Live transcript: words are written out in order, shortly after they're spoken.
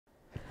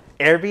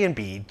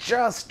Airbnb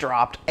just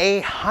dropped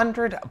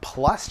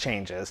 100+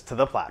 changes to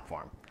the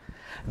platform.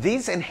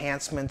 These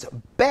enhancements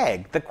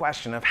beg the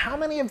question of how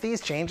many of these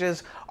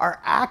changes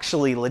are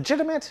actually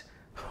legitimate,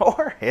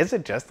 or is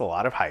it just a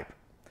lot of hype?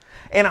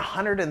 And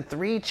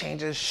 103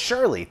 changes,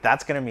 surely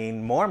that's going to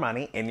mean more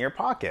money in your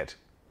pocket.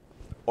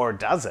 Or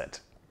does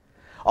it?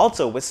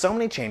 Also, with so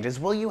many changes,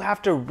 will you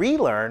have to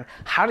relearn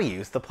how to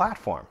use the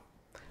platform?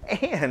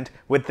 And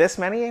with this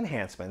many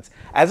enhancements,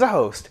 as a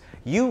host,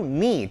 you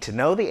need to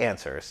know the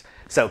answers,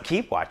 so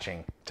keep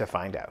watching to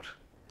find out.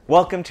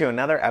 Welcome to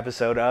another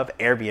episode of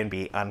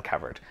Airbnb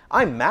Uncovered.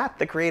 I'm Matt,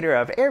 the creator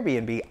of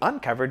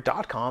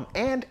AirbnbUncovered.com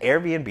and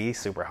Airbnb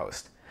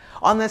Superhost.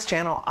 On this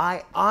channel,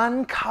 I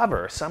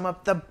uncover some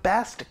of the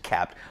best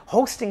kept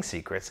hosting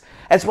secrets,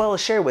 as well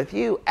as share with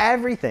you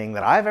everything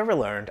that I've ever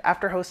learned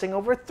after hosting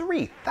over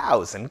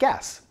 3,000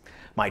 guests.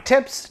 My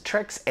tips,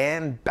 tricks,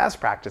 and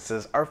best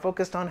practices are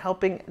focused on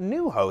helping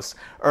new hosts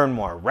earn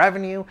more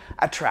revenue,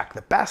 attract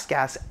the best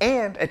guests,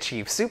 and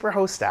achieve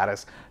superhost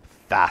status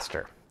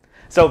faster.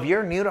 So if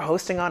you're new to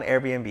hosting on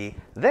Airbnb,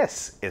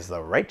 this is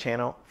the right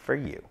channel for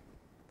you.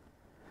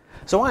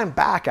 So I'm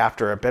back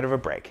after a bit of a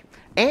break,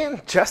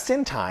 and just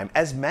in time,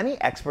 as many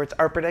experts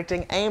are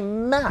predicting a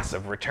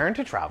massive return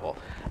to travel,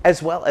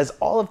 as well as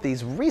all of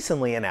these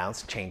recently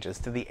announced changes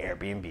to the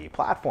Airbnb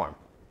platform.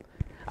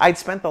 I'd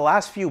spent the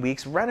last few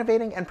weeks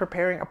renovating and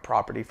preparing a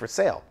property for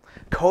sale.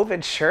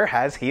 COVID sure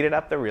has heated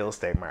up the real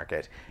estate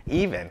market,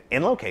 even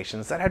in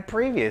locations that had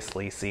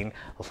previously seen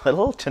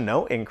little to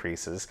no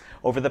increases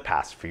over the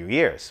past few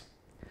years.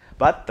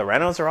 But the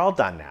renos are all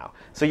done now,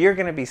 so you're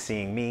going to be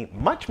seeing me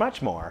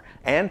much more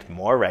and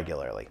more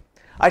regularly.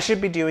 I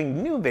should be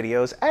doing new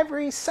videos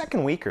every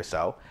second week or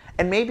so,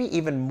 and maybe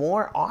even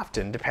more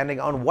often depending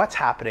on what's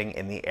happening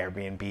in the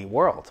Airbnb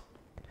world.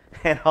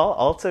 And I'll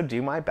also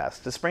do my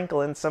best to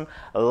sprinkle in some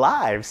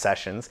live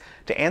sessions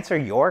to answer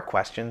your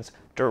questions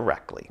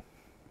directly.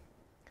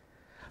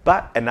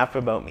 But enough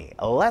about me.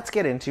 Let's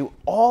get into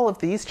all of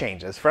these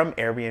changes from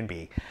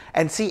Airbnb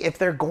and see if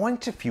they're going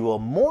to fuel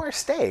more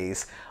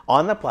stays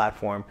on the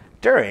platform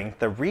during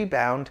the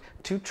rebound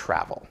to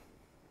travel.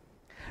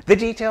 The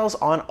details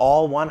on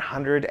all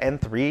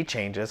 103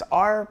 changes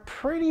are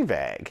pretty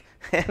vague,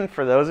 and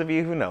for those of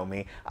you who know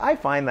me, I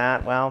find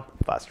that, well,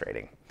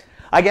 frustrating.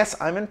 I guess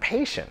I'm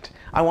impatient.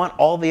 I want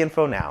all the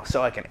info now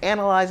so I can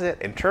analyze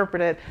it,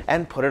 interpret it,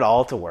 and put it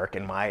all to work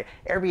in my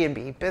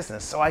Airbnb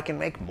business so I can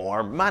make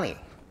more money.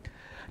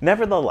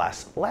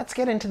 Nevertheless, let's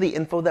get into the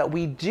info that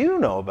we do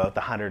know about the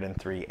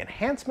 103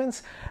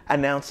 enhancements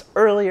announced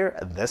earlier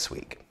this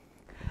week.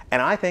 And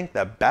I think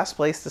the best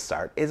place to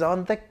start is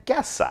on the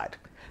guest side,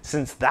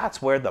 since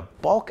that's where the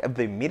bulk of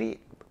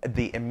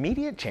the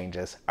immediate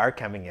changes are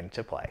coming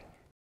into play.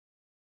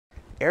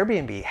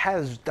 Airbnb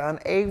has done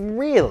a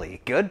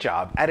really good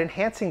job at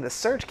enhancing the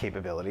search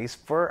capabilities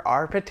for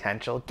our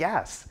potential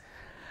guests.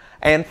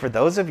 And for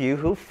those of you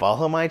who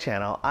follow my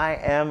channel, I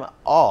am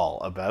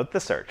all about the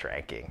search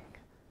ranking.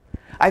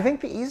 I think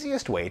the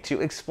easiest way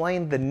to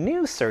explain the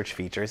new search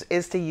features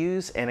is to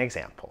use an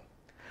example.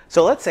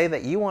 So let's say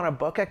that you want to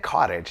book a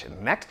cottage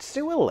next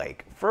to a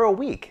lake for a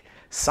week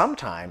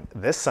sometime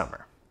this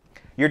summer.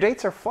 Your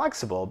dates are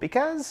flexible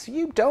because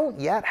you don't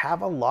yet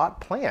have a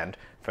lot planned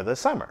for the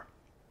summer.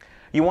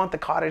 You want the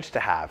cottage to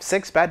have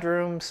 6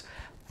 bedrooms,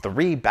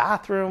 3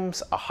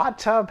 bathrooms, a hot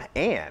tub,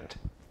 and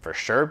for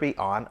sure be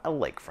on a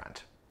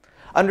lakefront.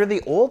 Under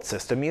the old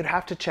system, you'd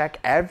have to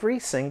check every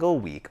single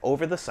week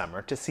over the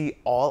summer to see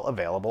all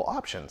available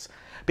options,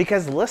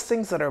 because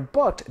listings that are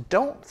booked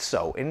don't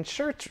show in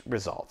search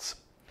results.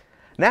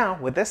 Now,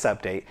 with this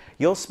update,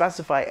 you'll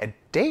specify a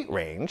date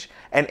range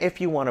and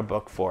if you want to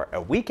book for a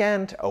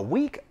weekend, a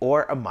week,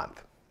 or a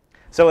month.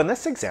 So in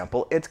this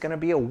example, it's going to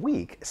be a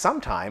week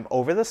sometime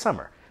over the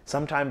summer,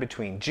 sometime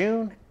between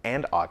June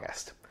and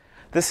August.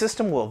 The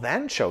system will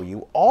then show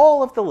you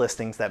all of the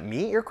listings that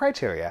meet your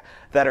criteria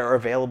that are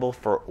available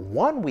for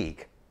 1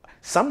 week,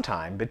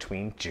 sometime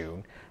between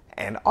June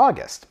and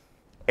August.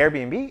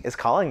 Airbnb is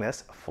calling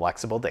this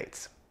flexible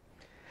dates.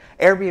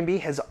 Airbnb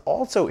has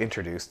also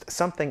introduced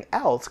something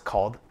else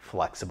called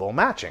flexible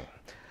matching.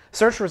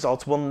 Search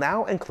results will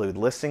now include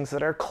listings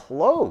that are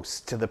close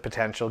to the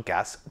potential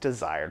guest's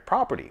desired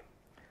property.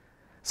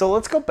 So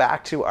let's go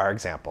back to our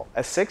example,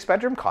 a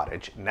 6-bedroom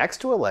cottage next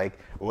to a lake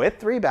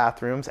with 3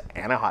 bathrooms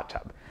and a hot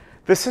tub.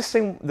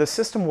 The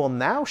system will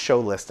now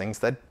show listings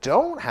that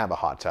don't have a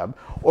hot tub,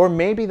 or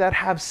maybe that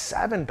have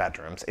 7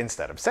 bedrooms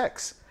instead of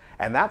 6,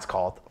 and that's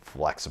called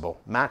flexible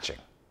matching.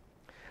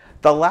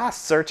 The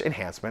last search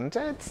enhancement,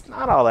 it's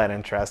not all that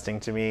interesting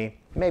to me,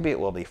 maybe it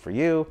will be for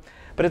you,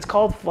 but it's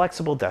called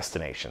flexible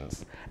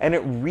destinations, and it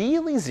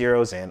really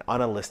zeroes in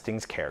on a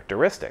listing's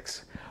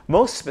characteristics,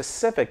 most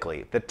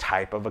specifically the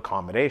type of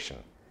accommodation.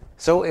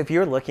 So if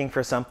you're looking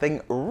for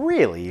something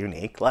really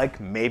unique, like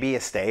maybe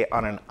a stay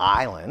on an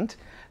island,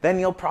 then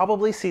you'll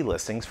probably see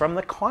listings from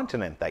the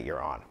continent that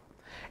you're on.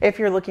 If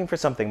you're looking for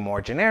something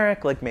more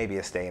generic, like maybe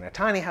a stay in a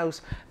tiny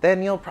house,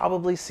 then you'll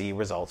probably see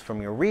results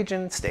from your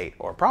region, state,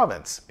 or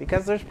province,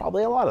 because there's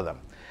probably a lot of them.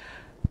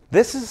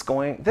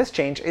 This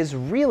change is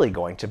really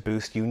going to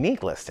boost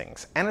unique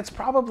listings, and it's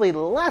probably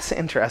less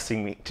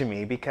interesting to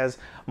me because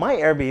my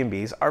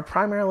Airbnbs are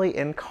primarily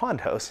in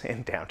condos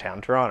in downtown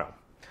Toronto.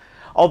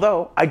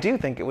 Although I do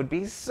think it would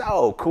be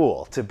so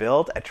cool to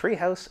build a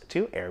treehouse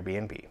to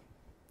Airbnb.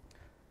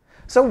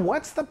 So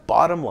what's the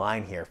bottom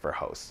line here for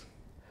hosts?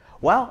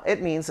 Well,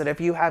 it means that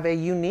if you have a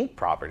unique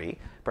property,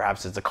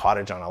 perhaps it's a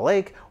cottage on a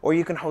lake, or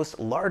you can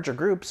host larger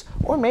groups,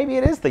 or maybe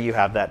it is that you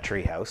have that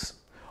treehouse,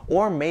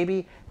 or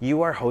maybe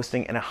you are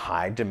hosting in a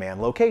high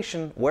demand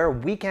location where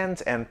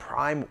weekends and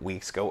prime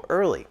weeks go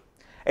early.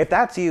 If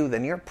that's you,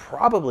 then you're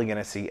probably going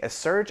to see a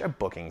surge of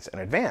bookings in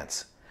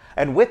advance.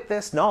 And with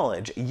this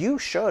knowledge, you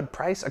should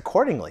price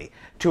accordingly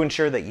to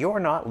ensure that you're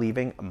not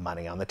leaving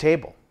money on the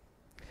table.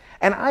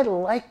 And I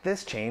like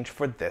this change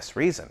for this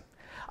reason.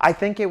 I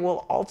think it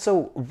will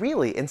also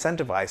really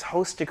incentivize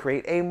hosts to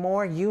create a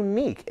more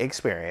unique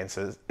experience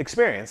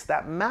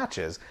that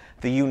matches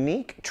the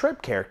unique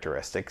trip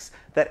characteristics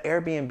that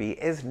Airbnb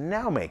is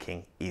now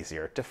making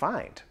easier to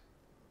find.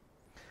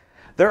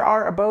 There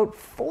are about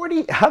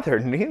 40 other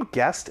new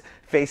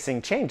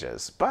guest-facing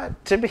changes,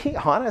 but to be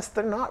honest,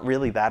 they're not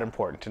really that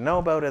important to know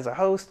about as a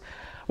host,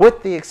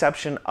 with the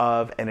exception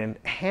of an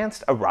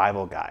enhanced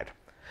arrival guide.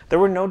 There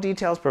were no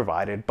details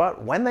provided,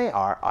 but when they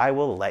are, I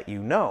will let you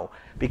know,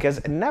 because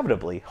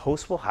inevitably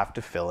hosts will have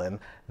to fill in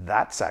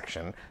that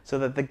section so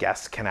that the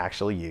guests can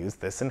actually use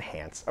this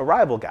enhanced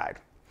arrival guide.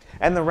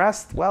 And the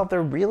rest, well,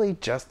 they're really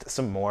just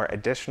some more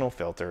additional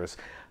filters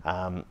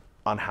on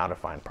how to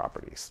find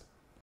properties.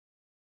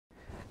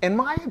 In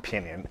my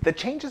opinion, the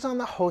changes on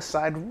the host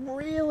side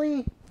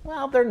really,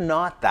 well, they're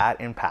not that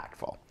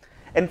impactful.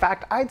 In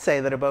fact, I'd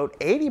say that about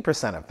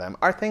 80% of them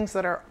are things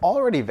that are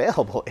already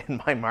available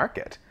in my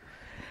market.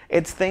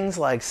 It's things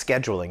like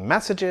scheduling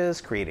messages,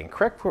 creating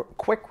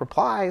quick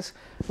replies,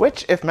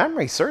 which, if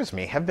memory serves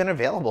me, have been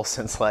available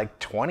since like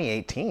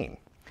 2018.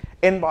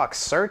 Inbox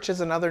search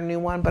is another new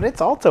one, but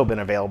it's also been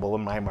available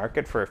in my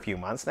market for a few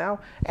months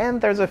now,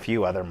 and there's a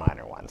few other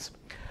minor ones.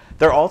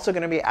 They're also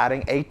going to be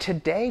adding a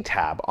Today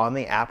tab on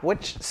the app,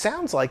 which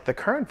sounds like the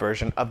current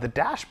version of the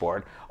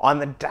dashboard on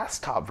the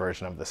desktop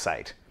version of the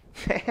site.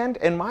 And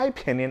in my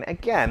opinion,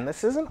 again,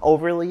 this isn't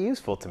overly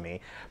useful to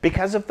me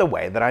because of the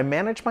way that I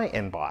manage my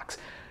inbox.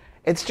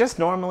 It's just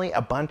normally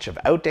a bunch of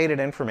outdated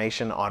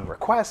information on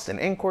requests and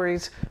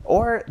inquiries,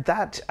 or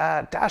that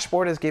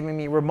dashboard is giving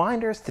me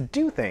reminders to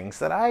do things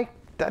that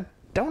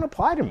don't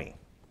apply to me.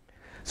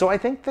 So I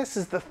think this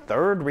is the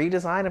third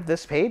redesign of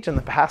this page in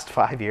the past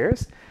 5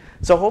 years,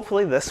 so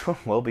hopefully this one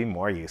will be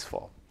more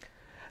useful.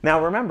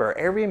 Now remember,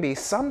 Airbnb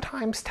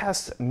sometimes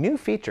tests new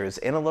features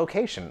in a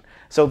location,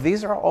 so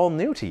these are all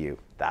new to you.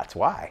 That's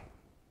why.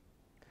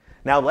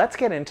 Now let's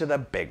get into the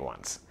big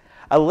ones.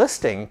 A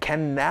listing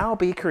can now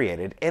be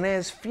created in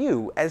as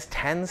few as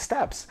 10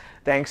 steps,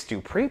 thanks to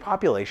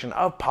pre-population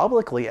of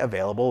publicly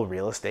available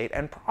real estate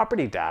and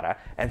property data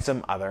and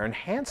some other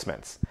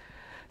enhancements.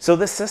 So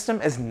the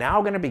system is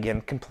now going to begin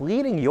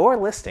completing your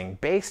listing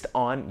based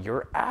on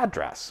your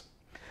address.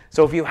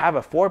 So if you have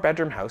a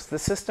 4-bedroom house, the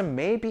system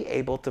may be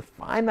able to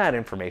find that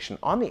information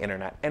on the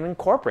internet and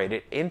incorporate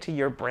it into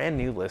your brand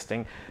new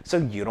listing so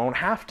you don't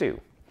have to.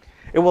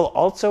 It will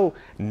also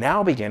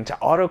now begin to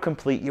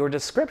auto-complete your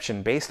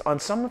description based on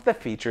some of the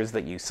features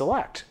that you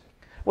select.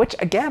 Which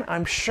again,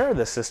 I'm sure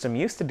the system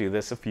used to do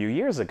this a few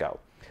years ago.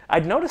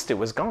 I'd noticed it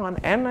was gone,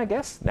 and I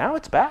guess now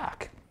it's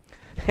back.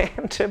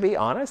 And to be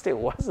honest, it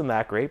wasn't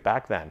that great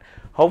back then.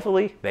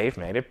 Hopefully, they've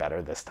made it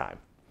better this time.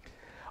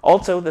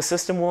 Also, the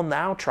system will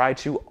now try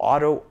to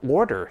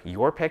auto-order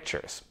your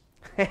pictures.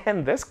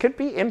 And this could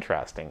be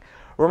interesting.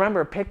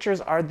 Remember,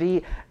 pictures are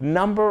the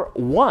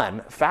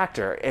 #1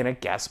 factor in a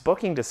guest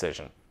booking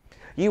decision.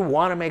 You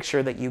want to make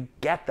sure that you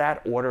get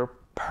that order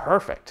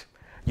perfect.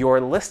 Your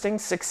listing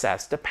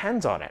success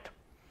depends on it.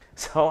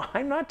 So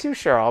I'm not too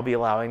sure I'll be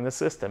allowing the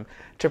system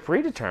to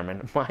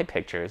predetermine my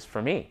pictures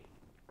for me.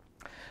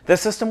 The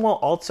system will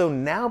also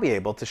now be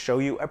able to show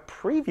you a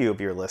preview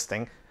of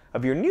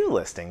your new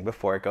listing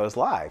before it goes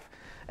live.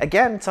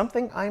 Again,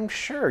 something I'm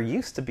sure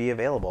used to be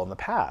available in the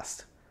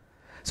past.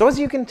 So as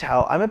you can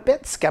tell, I'm a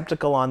bit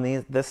skeptical on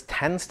this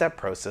 10-step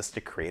process to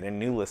create a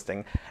new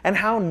listing and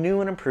how new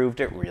and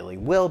improved it really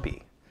will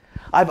be.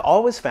 I've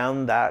always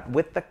found that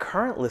with the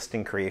current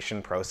listing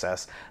creation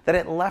process that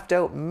it left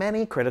out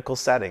many critical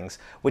settings,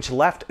 which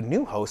left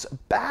new hosts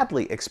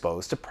badly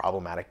exposed to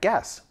problematic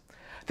guests.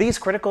 These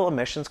critical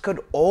omissions could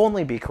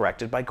only be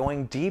corrected by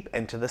going deep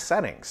into the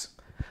settings.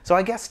 So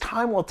I guess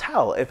time will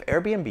tell if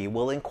Airbnb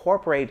will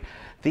incorporate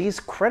these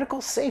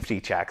critical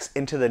safety checks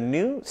into the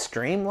new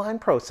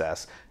streamlined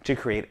process to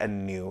create a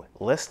new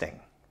listing.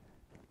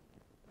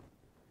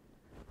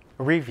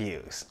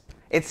 Reviews.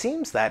 It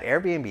seems that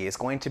Airbnb is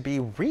going to be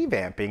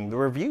revamping the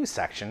reviews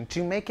section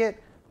to make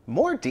it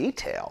more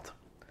detailed.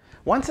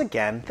 Once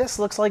again, this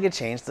looks like a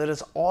change that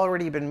has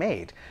already been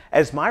made,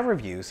 as my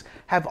reviews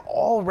have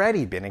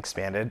already been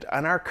expanded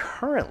and are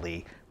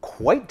currently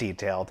quite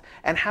detailed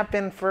and have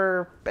been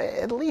for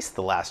at least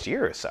the last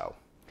year or so.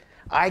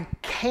 I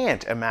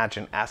can't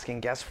imagine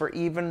asking guests for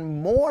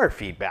even more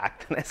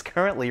feedback than is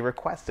currently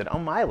requested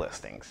on my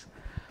listings.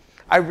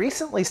 I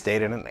recently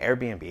stayed in an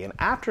Airbnb, and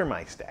after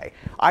my stay,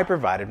 I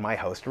provided my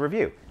host a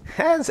review,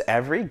 as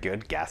every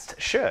good guest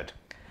should.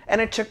 And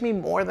it took me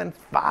more than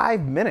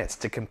 5 minutes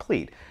to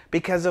complete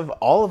because of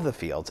all of the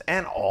fields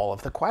and all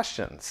of the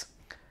questions.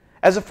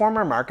 As a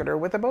former marketer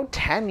with about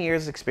 10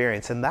 years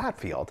experience in that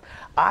field,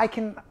 I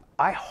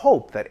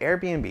hope that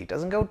Airbnb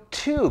doesn't go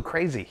too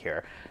crazy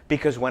here,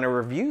 because when a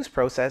reviews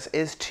process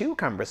is too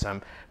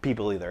cumbersome,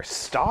 people either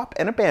stop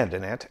and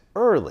abandon it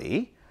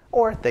early,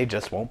 or they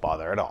just won't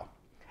bother at all.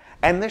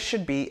 And this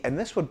would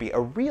be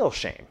a real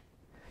shame.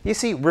 You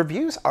see,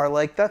 reviews are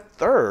like the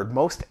third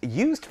most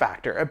used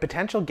factor a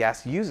potential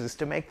guest uses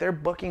to make their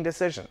booking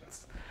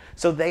decisions.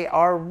 So they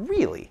are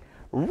really,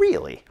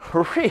 really,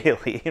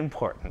 really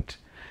important.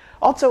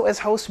 Also, as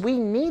hosts, we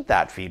need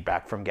that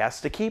feedback from guests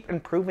to keep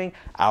improving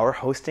our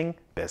hosting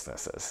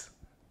businesses.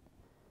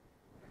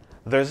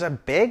 There's a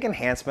big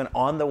enhancement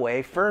on the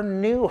way for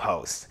new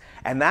hosts,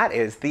 and that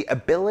is the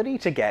ability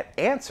to get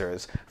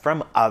answers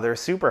from other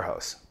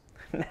superhosts.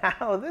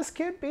 Now, this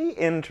could be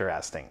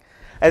interesting.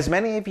 As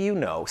many of you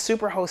know,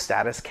 superhost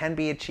status can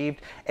be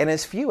achieved in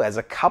as few as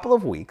a couple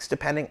of weeks,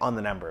 depending on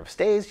the number of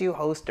stays you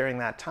host during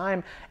that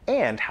time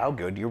and how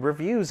good your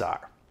reviews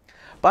are.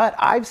 But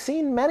I've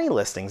seen many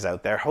listings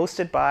out there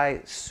hosted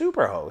by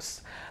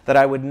superhosts that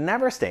I would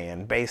never stay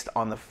in based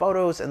on the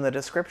photos and the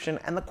description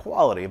and the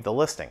quality of the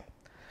listing.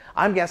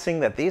 I'm guessing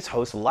that these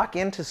hosts luck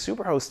into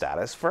superhost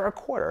status for a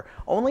quarter,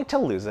 only to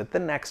lose it the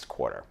next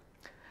quarter.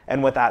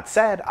 And with that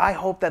said, I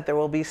hope that there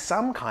will be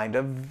some kind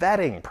of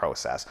vetting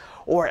process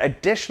or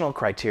additional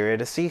criteria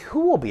to see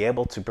who will be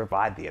able to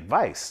provide the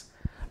advice.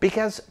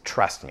 Because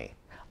trust me,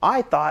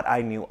 I thought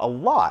I knew a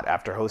lot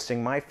after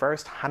hosting my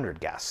first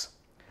 100 guests.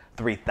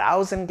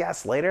 3,000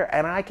 guests later,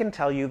 and I can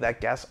tell you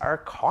that guests are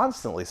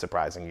constantly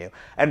surprising you,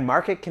 and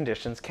market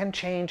conditions can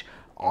change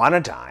on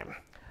a dime.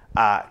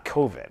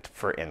 COVID,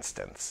 for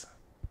instance.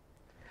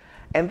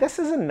 And this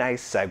is a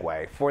nice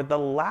segue for the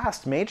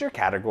last major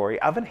category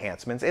of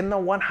enhancements in the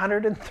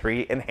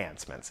 103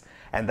 enhancements,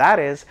 and that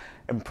is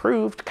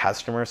improved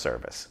customer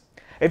service.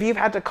 If you've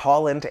had to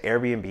call into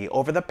Airbnb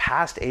over the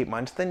past 8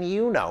 months, then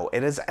you know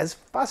it is as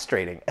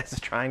frustrating as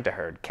trying to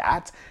herd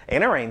cats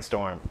in a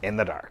rainstorm in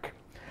the dark.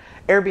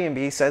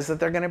 Airbnb says that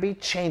they're going to be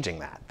changing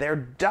that. They're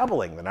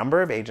doubling the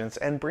number of agents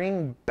and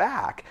bringing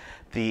back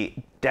the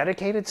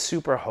dedicated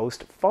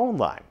superhost phone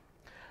line,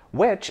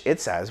 which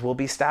it says will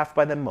be staffed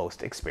by the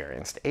most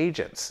experienced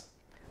agents.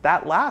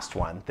 That last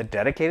one, the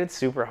dedicated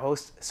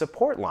superhost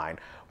support line,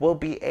 will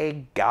be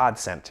a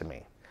godsend to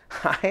me.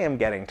 I am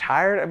getting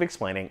tired of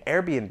explaining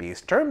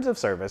Airbnb's terms of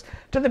service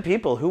to the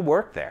people who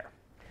work there.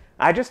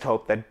 I just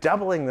hope that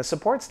doubling the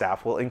support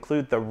staff will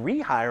include the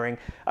rehiring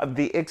of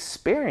the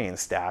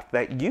experienced staff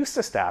that used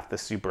to staff the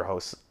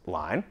superhost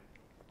line,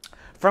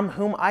 from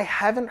whom I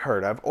haven't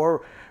heard of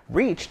or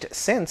reached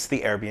since the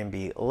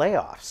Airbnb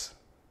layoffs.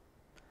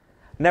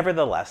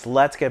 Nevertheless,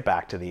 let's get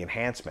back to the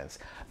enhancements.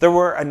 There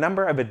were a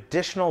number of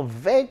additional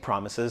vague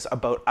promises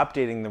about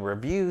updating the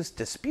reviews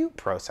dispute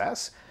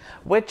process,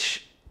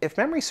 which, if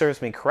memory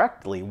serves me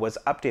correctly, was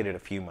updated a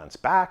few months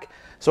back,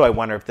 so I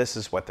wonder if this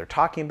is what they're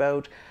talking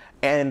about.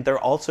 And they're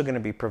also going to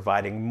be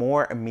providing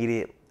more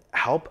immediate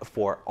help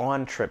for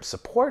on-trip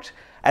support,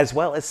 as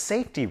well as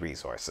safety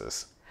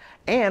resources.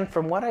 And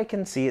from what I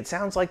can see, it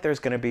sounds like there's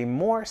going to be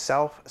more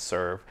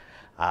self-serve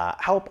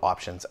help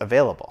options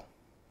available.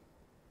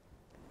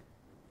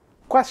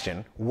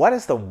 Question: what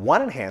is the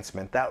one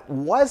enhancement that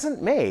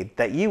wasn't made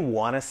that you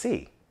want to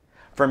see?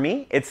 For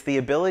me, it's the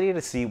ability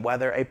to see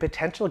whether a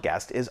potential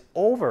guest is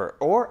over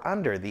or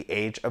under the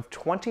age of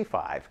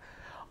 25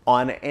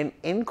 on an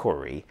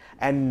inquiry,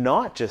 and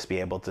not just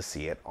be able to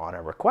see it on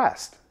a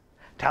request.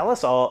 Tell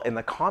us all in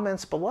the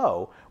comments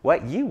below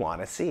what you want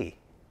to see.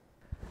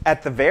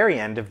 At the very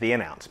end of the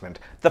announcement,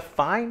 the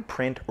fine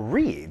print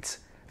reads,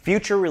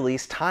 "Future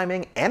release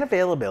timing and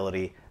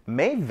availability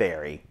may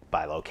vary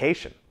by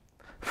location."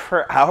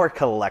 For our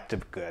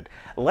collective good,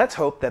 let's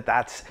hope that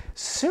that's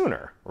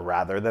sooner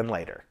rather than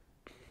later.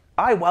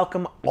 I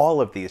welcome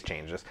all of these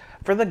changes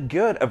for the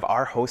good of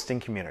our hosting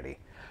community,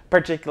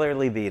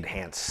 particularly the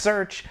enhanced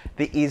search,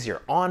 the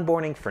easier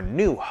onboarding for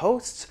new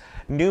hosts,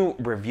 new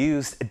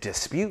reviews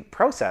dispute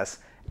process,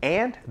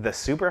 and the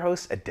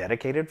superhost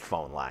dedicated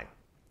phone line.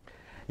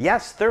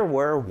 Yes, there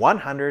were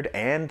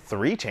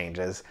 103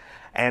 changes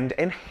and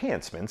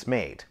enhancements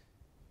made.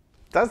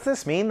 Does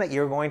this mean that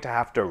you're going to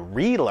have to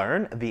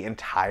relearn the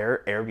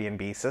entire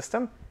Airbnb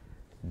system?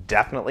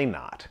 Definitely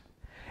not.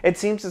 It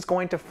seems it's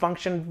going to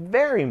function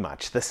very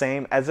much the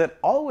same as it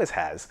always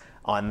has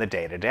on the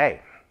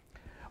day-to-day.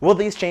 Will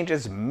these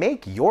changes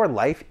make your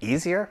life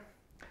easier?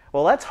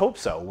 Well, let's hope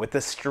so, with the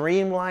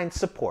streamlined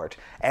support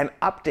and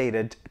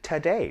updated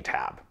Today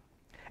tab.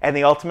 And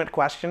the ultimate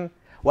question?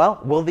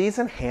 Well, will these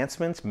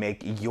enhancements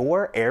make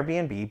your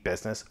Airbnb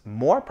business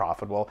more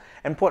profitable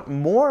and put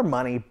more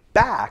money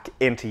back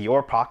into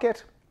your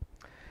pocket?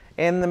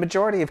 In the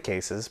majority of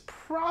cases,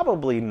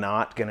 probably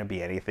not going to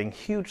be anything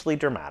hugely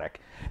dramatic,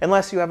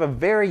 unless you have a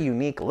very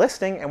unique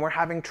listing and we're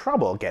having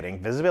trouble getting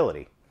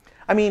visibility.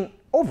 I mean,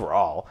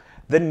 overall,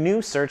 the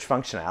new search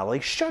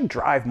functionality should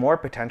drive more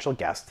potential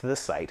guests to the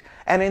site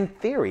and in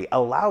theory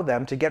allow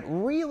them to get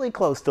really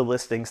close to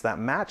listings that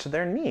match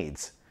their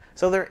needs.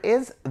 So there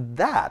is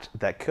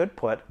that could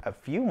put a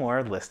few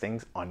more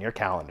listings on your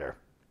calendar.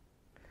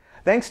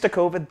 Thanks to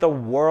COVID, the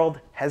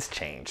world has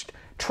changed.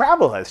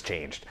 Travel has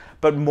changed,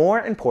 but more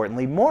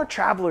importantly, more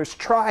travelers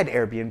tried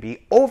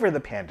Airbnb over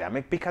the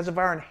pandemic because of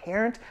our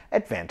inherent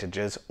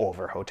advantages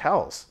over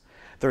hotels.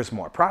 There's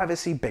more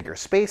privacy, bigger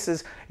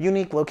spaces,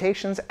 unique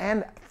locations,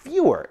 and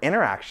fewer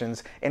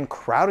interactions in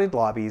crowded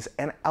lobbies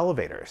and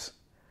elevators.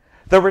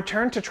 The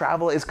return to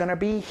travel is going to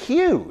be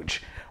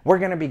huge. We're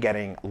going to be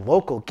getting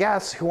local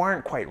guests who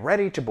aren't quite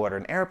ready to board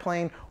an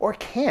airplane or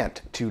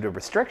can't due to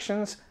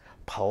restrictions.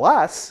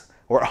 Plus,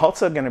 we're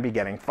also going to be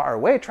getting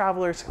faraway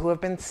travelers who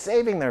have been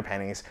saving their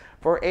pennies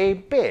for a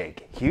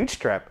big, huge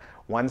trip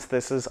once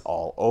this is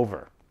all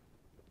over.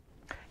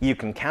 You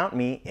can count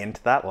me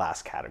into that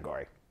last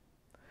category.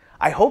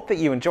 I hope that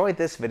you enjoyed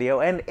this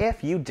video, and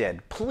if you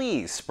did,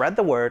 please spread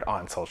the word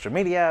on social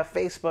media,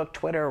 Facebook,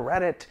 Twitter,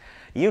 Reddit,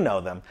 you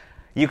know them.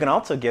 You can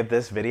also give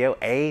this video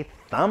a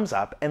thumbs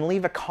up and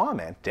leave a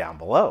comment down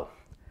below.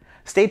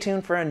 Stay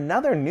tuned for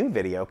another new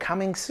video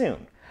coming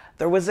soon.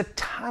 There was a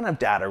ton of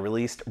data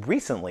released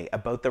recently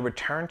about the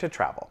return to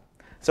travel.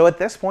 So at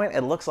this point,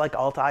 it looks like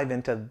I'll dive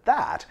into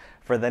that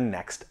for the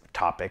next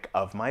topic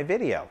of my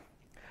video.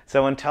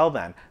 So until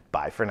then,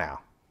 bye for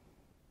now.